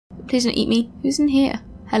Please don't eat me. Who's in here?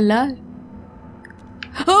 Hello?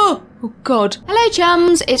 Oh God. Hello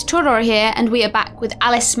chums, it's Toridori here and we are back with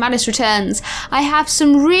Alice Madness Returns. I have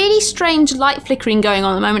some really strange light flickering going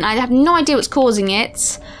on at the moment. I have no idea what's causing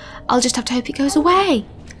it. I'll just have to hope it goes away.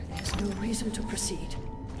 There's no reason to proceed.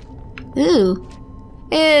 Ooh.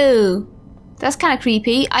 Ew. That's kind of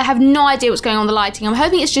creepy. I have no idea what's going on with the lighting. I'm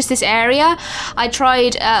hoping it's just this area. I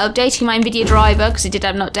tried updating my NVIDIA driver because it did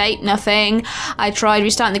have an update. Nothing. I tried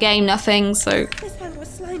restarting the game. Nothing. So. This hand was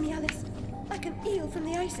slimy, Alice. Like an eel from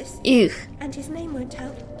the Isis. Ew. And his name won't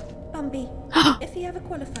help. Bumby. If he ever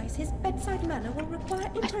qualifies, his bedside manner will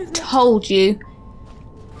require improvement. I told you.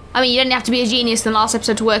 I mean, you didn't have to be a genius in the last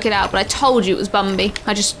episode to work it out, but I told you it was Bumby.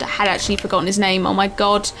 I just had actually forgotten his name. Oh my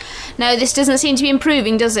God. No, this doesn't seem to be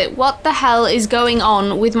improving, does it? What the hell is going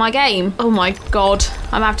on with my game? Oh my God. I'm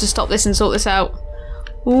gonna have to stop this and sort this out.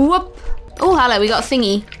 Whoop. Oh, hello, we got a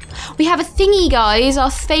thingy. We have a thingy, guys.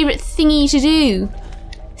 Our favourite thingy to do.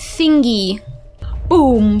 Thingy.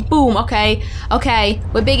 Boom, boom. Okay, okay.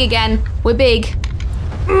 We're big again. We're big.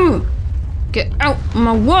 Get out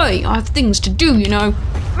my way. I have things to do, you know.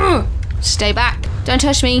 Stay back. Don't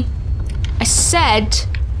touch me. I said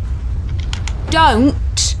don't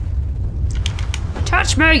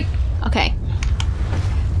touch me. Okay.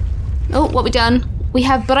 Oh, what we done? We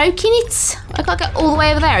have broken it. I can't get all the way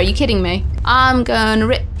over there. Are you kidding me? I'm gonna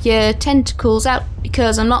rip your tentacles out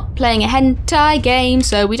because I'm not playing a hentai game,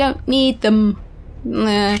 so we don't need them.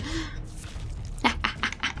 Can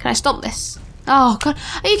I stop this? Oh God,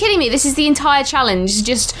 are you kidding me? This is the entire challenge.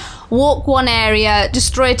 Just walk one area,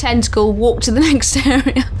 destroy a tentacle, walk to the next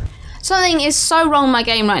area. Something is so wrong with my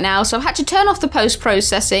game right now, so I've had to turn off the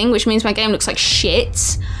post-processing, which means my game looks like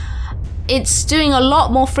shit. It's doing a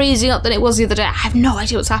lot more freezing up than it was the other day. I have no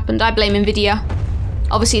idea what's happened. I blame NVIDIA.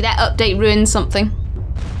 Obviously, that update ruined something.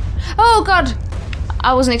 Oh God,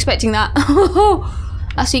 I wasn't expecting that.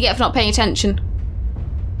 That's what you get for not paying attention.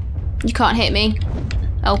 You can't hit me.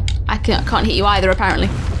 Oh, I can't hit you either, apparently.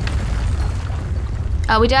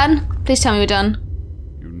 Are we done? Please tell me we're done.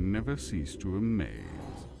 You never cease to amaze.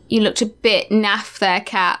 You looked a bit naff there,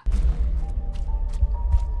 cat.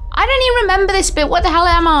 I don't even remember this bit. What the hell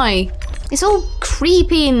am I? It's all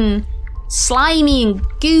creepy and slimy and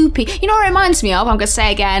goopy. You know what it reminds me of? I'm going to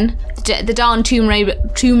say again. The darn Tomb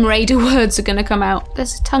Raider words are going to come out.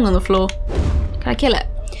 There's a tongue on the floor. Can I kill it?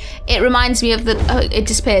 It reminds me of the, oh, it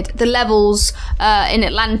disappeared. The levels in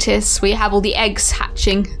Atlantis where you have all the eggs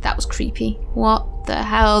hatching. That was creepy. What the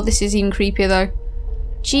hell? This is even creepier though.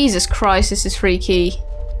 Jesus Christ, this is freaky.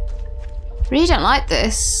 Really don't like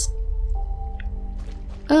this.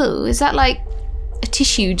 Oh, is that like a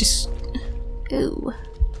tissue just, ooh.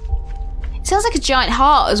 It sounds like a giant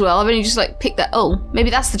heart as well. I've only just like picked that, oh,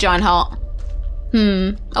 maybe that's the giant heart.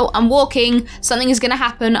 Oh, I'm walking. Something is gonna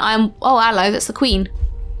happen. oh, hello, that's the Queen.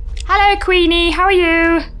 Hello, Queenie, how are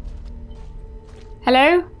you?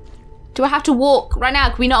 Hello? Do I have to walk right now?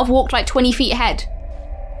 Could we not have walked like 20 feet ahead?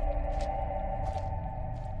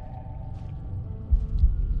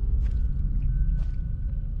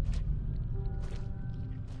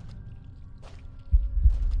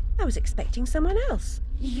 I was expecting someone else.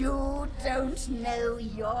 You don't know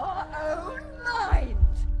your own mind.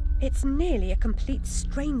 It's nearly a complete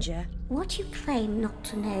stranger. What you claim not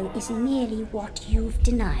to know is merely what you've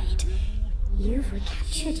denied. You've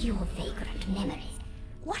recaptured your vagrant memories.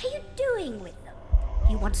 What are you doing with them?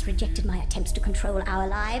 You once rejected my attempts to control our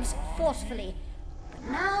lives forcefully.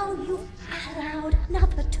 But now you've allowed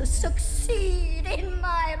another to succeed in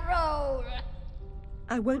my role.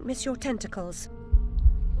 I won't miss your tentacles.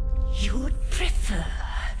 You'd prefer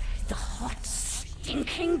the hot,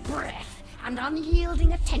 stinking breath and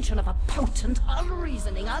unyielding attention of a potent,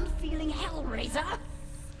 unreasoning, unfeeling hellraiser?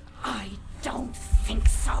 I don't think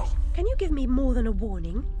so. Can you give me more than a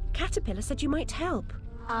warning? Caterpillar said you might help.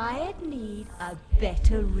 I'd need a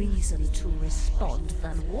better reason to respond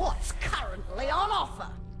than what's currently on offer.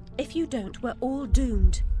 If you don't, we're all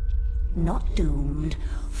doomed. Not doomed,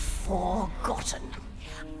 forgotten.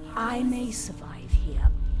 I may survive here,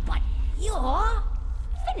 but you're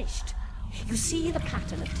finished. You see the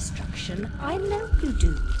pattern of destruction? I know you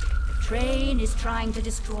do. The train is trying to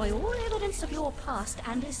destroy all evidence of your past,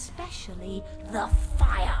 and especially the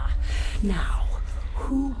fire. Now,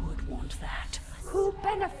 who would want that? Who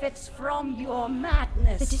benefits from your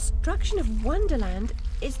madness? The destruction of Wonderland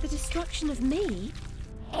is the destruction of me.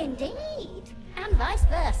 Indeed, and vice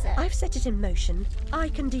versa. I've set it in motion. I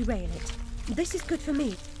can derail it. This is good for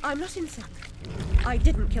me. I'm not insane. I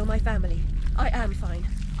didn't kill my family. I am fine.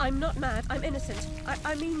 I'm not mad. I'm innocent.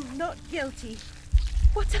 I mean, not guilty.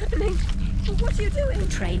 What's happening? What are you doing? The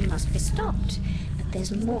train must be stopped, but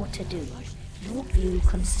there's more to do. Your view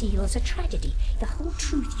conceals a tragedy. The whole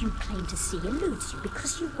truth you claim to see eludes you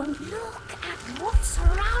because you won't look at what's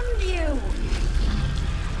around you.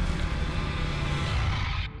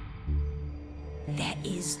 There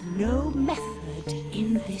is no method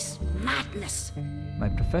in this madness. My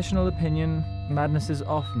professional opinion, madness is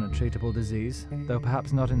often a treatable disease, though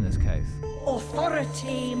perhaps not in this case.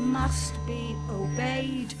 Authority must be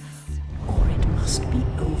obeyed, or it must be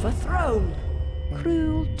overthrown.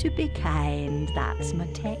 Cruel to be kind, that's my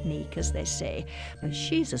technique, as they say. But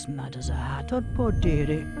she's as mad as a hatter, poor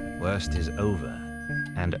dearie. Worst is over,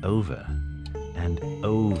 and over, and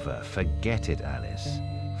over. Forget it, Alice.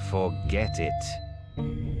 Forget it.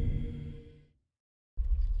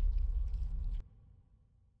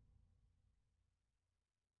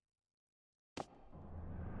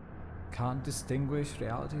 Can't distinguish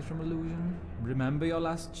reality from illusion? Remember your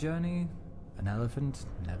last journey? An elephant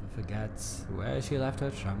never forgets where she left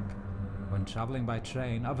her trunk. When travelling by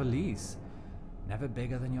train, a valise, never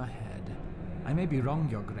bigger than your head. I may be wrong,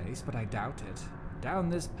 Your Grace, but I doubt it. Down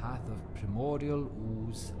this path of primordial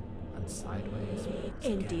ooze and sideways.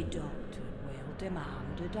 Indeed, Doctor, well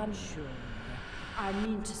demanded, I'm sure. I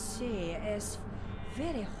mean to say, it's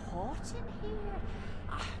very hot in here.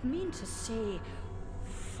 I mean to say,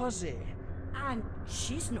 fuzzy. And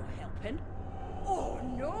she's no helping. Oh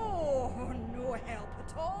no, no help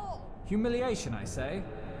at all. Humiliation, I say.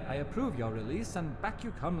 I approve your release, and back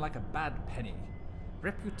you come like a bad penny.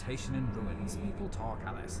 Reputation in ruins. People talk,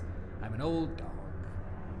 Alice. I'm an old dog,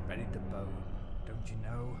 ready to bone. Don't you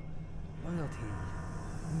know? Loyalty.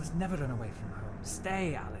 You must never run away from home.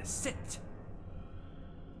 Stay, Alice. Sit.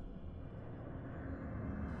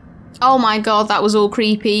 Oh my god, that was all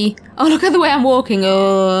creepy. Oh, look at the way I'm walking.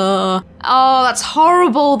 Oh, that's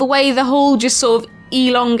horrible. The way the hall just sort of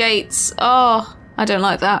elongates. Oh, I don't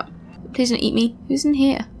like that. Please don't eat me. Who's in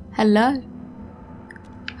here? Hello?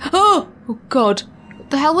 Oh god. What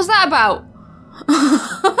the hell was that about?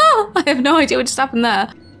 I have no idea what just happened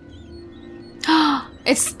there.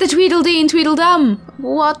 It's the Tweedledee and Tweedledum.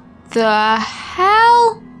 What the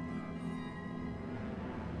hell?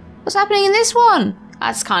 What's happening in this one?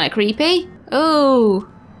 That's kind of creepy. Oh.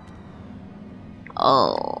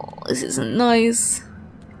 Oh, this isn't nice.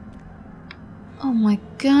 Oh my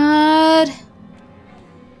god.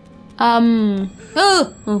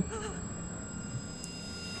 Oh.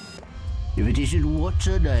 If it isn't what's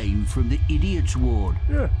her name from the idiot's ward.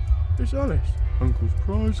 Yeah, it's Alice, Uncle's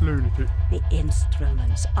prize lunatic. The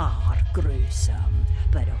instruments are gruesome,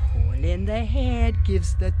 but a hole in the head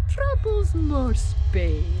gives the troubles more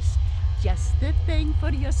space. Just the thing for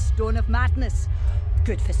your stone of madness.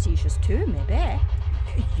 Good for seizures too, maybe.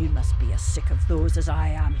 You must be as sick of those as I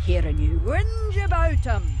am hearing you whinge about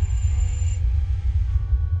them.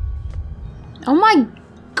 Oh my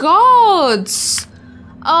god!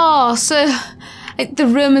 Oh, so the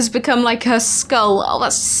room has become like her skull. Oh,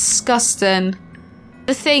 that's disgusting.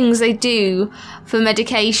 The things they do for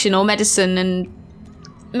medication or medicine and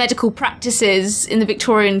medical practices in the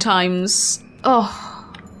Victorian times. Oh.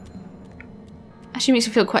 Actually makes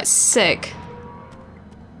me feel quite sick.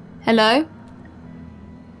 Hello?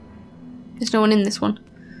 There's no one in this one.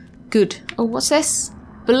 Good. Oh, what's this?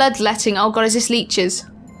 Bloodletting. Oh god, is this leeches?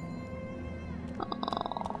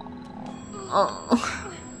 Oh.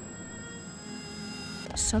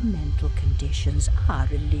 Some mental conditions are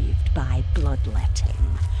relieved by bloodletting.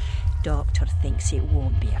 Doctor thinks it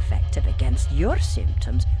won't be effective against your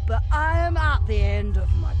symptoms, but I am at the end of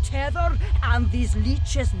my tether, and these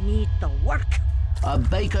leeches need the work. A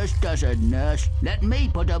baker's dozen, nurse. Let me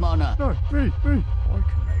put them on her. No, me. I can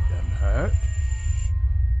make them hurt.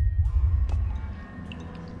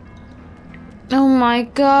 Oh my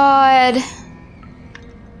god.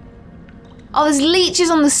 Oh, there's leeches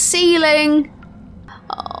on the ceiling.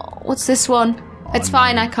 Oh, what's this one? It's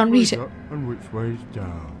fine, I can't read it. And which way's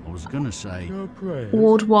down? I was gonna say, No prayers.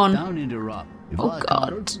 Ward 1. don't interrupt. If Oh I can't- god.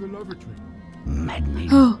 Go to the lavatory. Maddening.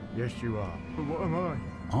 Oh. Yes, you are. But what am I?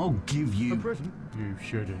 I'll give A you... present? You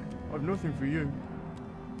shouldn't. I've nothing for you.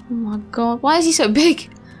 Oh my god, why is he so big?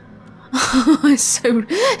 it's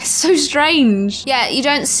so strange. Yeah, you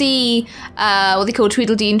don't see what they call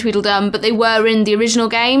Tweedledee and Tweedledum, but they were in the original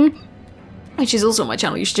game, which is also on my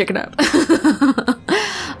channel, you should check it out.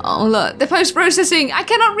 Oh look, the post-processing, I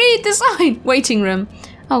cannot read the sign. Waiting room.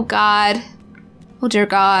 Oh god. Oh dear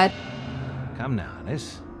god. Come now,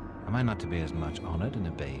 Alice. Am I not to be as much honoured and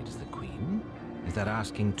obeyed as the Queen? Is that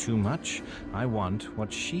asking too much? I want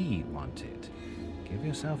what she wanted. Give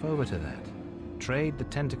yourself over to that. Trade the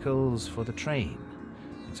tentacles for the train.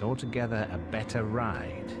 It's altogether a better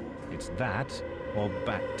ride. It's that, or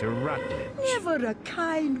back to Rutledge. Never a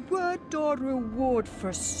kind word or reward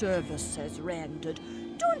for services rendered.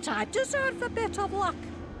 Don't I deserve a bit of luck?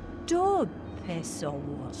 Don't piss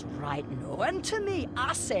on what's right known to me,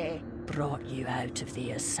 I say. Brought you out of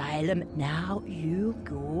the asylum, now you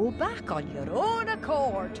go back on your own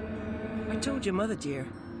accord. I told your mother, dear.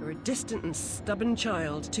 You're a distant and stubborn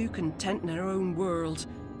child, too content in her own world.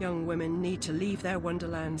 Young women need to leave their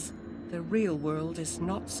wonderlands. The real world is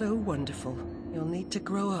not so wonderful. You'll need to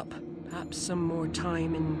grow up. Perhaps some more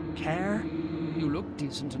time in care. You look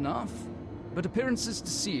decent enough, but appearances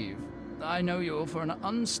deceive. I know you for an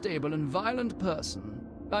unstable and violent person.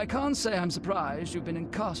 I can't say I'm surprised you've been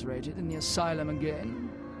incarcerated in the asylum again.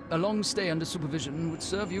 A long stay under supervision would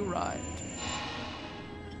serve you right.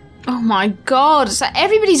 Oh my god, so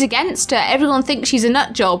everybody's against her. Everyone thinks she's a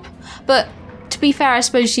nut job. But to be fair, I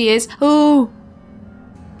suppose she is. Oh.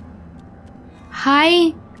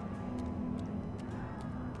 Hi.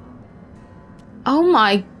 Oh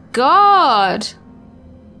my god.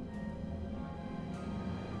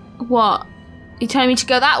 What? You telling me to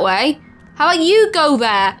go that way? How about you go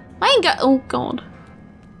there? I ain't go. Oh god.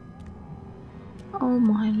 Oh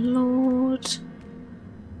my lord.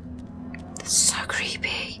 That's so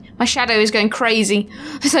creepy. My shadow is going crazy.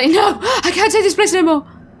 It's like, no, I can't take this place no more.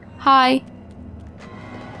 Hi.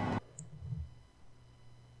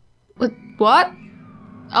 What?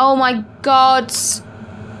 Oh my god.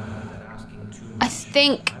 I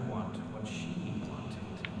think...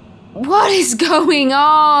 What is going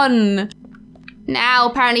on? Now,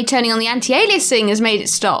 apparently turning on the anti-aliasing has made it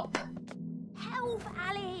stop. Help,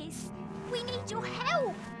 Alice! We need your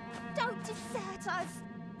help! Don't desert us!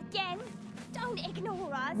 Again, don't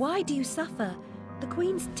ignore us! Why do you suffer? The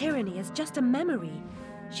Queen's tyranny is just a memory.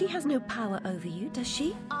 She has no power over you, does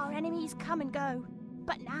she? Our enemies come and go,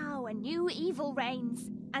 but now a new evil reigns,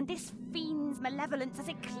 and this fiend's malevolence has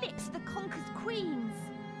eclipsed the conquered queens.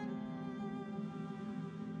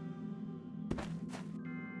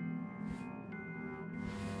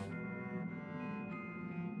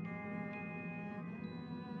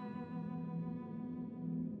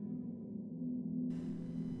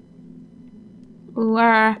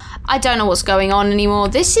 I don't know what's going on anymore.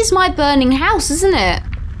 This is my burning house, isn't it?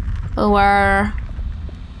 The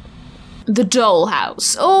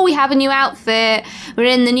dollhouse. Oh, we have a new outfit. We're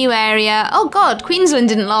in the new area. Oh god, Queensland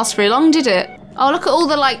didn't last very long, did it? Oh, look at all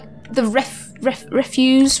the the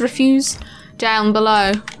refuse down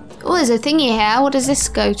below. Oh, there's a thingy here. What does this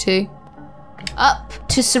go to? Up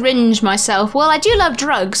to syringe myself. Well, I do love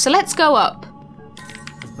drugs, so let's go up.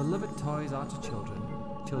 As beloved toys are to children,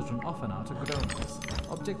 children often are to grown-ups.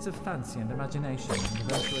 Objects of fancy and imagination and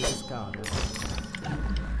eventually discarded.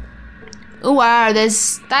 Oh wow,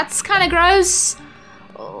 that's kind of gross.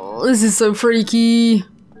 Oh, this is so freaky.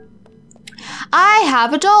 I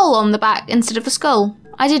have a doll on the back instead of a skull.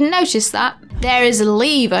 I didn't notice that. There is a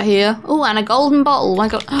lever here. Oh, and a golden bottle. My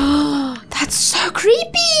god. Oh, that's so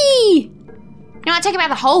creepy. You know, I take it back,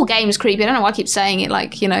 the whole game is creepy. I don't know why I keep saying it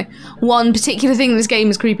like, you know, one particular thing in this game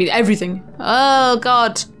is creepy. Everything. Oh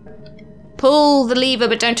god. Pull the lever,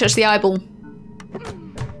 but don't touch the eyeball.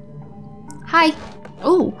 Hi.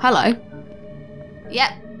 Oh, hello.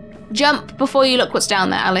 Yep. Jump before you look what's down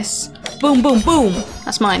there, Alice. Boom, boom, boom.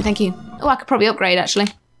 That's mine, thank you. Oh, I could probably upgrade, actually.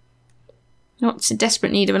 What's in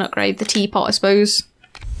desperate need of an upgrade? The teapot, I suppose.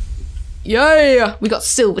 Yeah! We got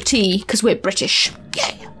silver tea, because we're British.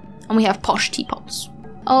 Yeah! And we have posh teapots.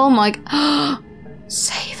 Oh my god.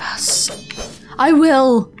 Save us. I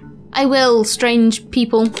will. I will, strange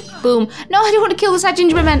people. Boom. No, I don't want to kill the sad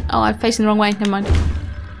gingerbread man. Oh, I'm facing the wrong way. Never mind.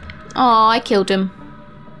 Oh, I killed him.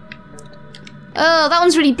 Oh, that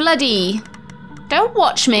one's really bloody. Don't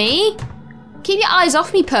watch me. Keep your eyes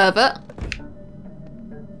off me, pervert.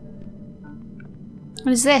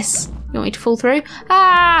 What is this? You want me to fall through?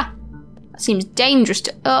 Ah! That seems dangerous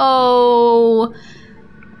to... Oh.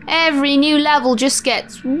 Every new level just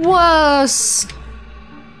gets worse.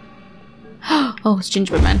 Oh, it's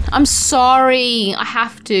gingerbread man. I'm sorry. I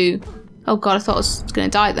have to. Oh god, I thought I was going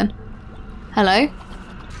to die then. Hello?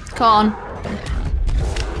 Come on.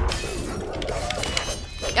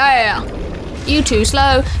 Yeah. You too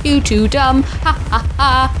slow. You too dumb. Ha ha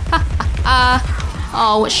ha ha ha ha.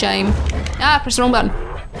 Oh, what a shame. Ah, press the wrong button.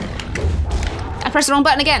 I pressed the wrong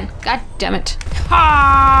button again. God damn it.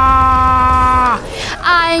 Ah!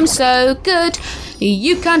 I'm so good.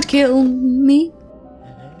 You can't kill me.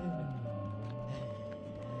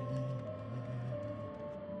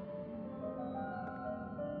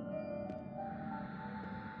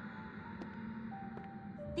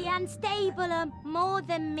 The unstable are more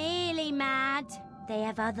than merely mad. They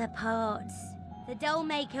have other parts. The doll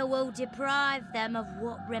maker will deprive them of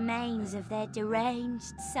what remains of their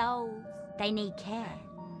deranged souls. They need care.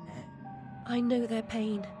 I know their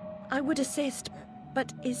pain. I would assist,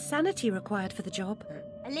 but is sanity required for the job?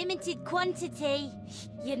 A limited quantity.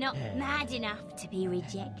 You're not mad enough to be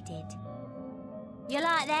rejected. You're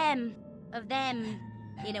like them. Of them,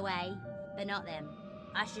 in a way, but not them.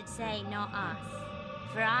 I should say not us.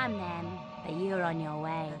 For I'm them, but you're on your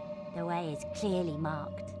way. The way is clearly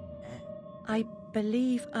marked. I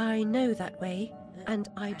believe I know that way, and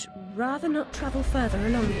I'd rather not travel further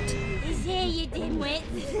along it. He's here, you dimwit.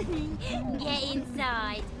 Get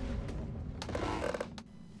inside.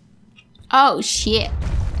 Oh, shit.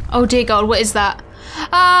 Oh, dear God, what is that?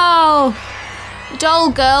 Oh!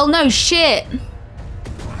 Doll girl, no shit.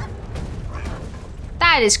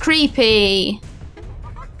 That is creepy.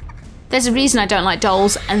 There's a reason I don't like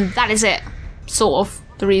dolls, and that is it. Sort of,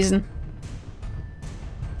 the reason.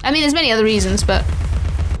 I mean, there's many other reasons, but...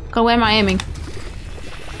 God, where am I aiming?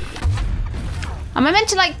 Am I meant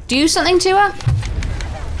to, like, do something to her?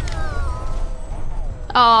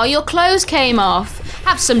 Oh, your clothes came off.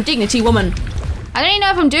 Have some dignity, woman. I don't even know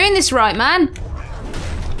if I'm doing this right, man.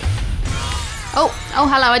 Oh,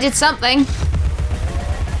 hello, I did something.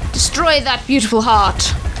 Destroy that beautiful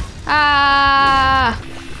heart. Ah!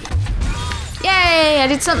 Yay, I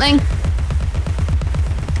did something.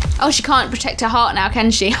 Oh, she can't protect her heart now,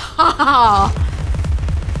 can she?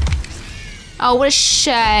 Oh, what a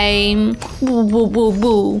shame. Woo, woo, woo,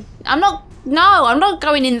 woo. I'm not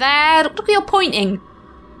going in there. Look where you're pointing.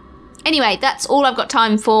 Anyway, that's all I've got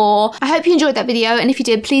time for. I hope you enjoyed that video, and if you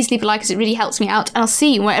did, please leave a like as it really helps me out, and I'll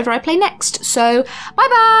see you wherever I play next. So,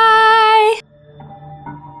 bye-bye!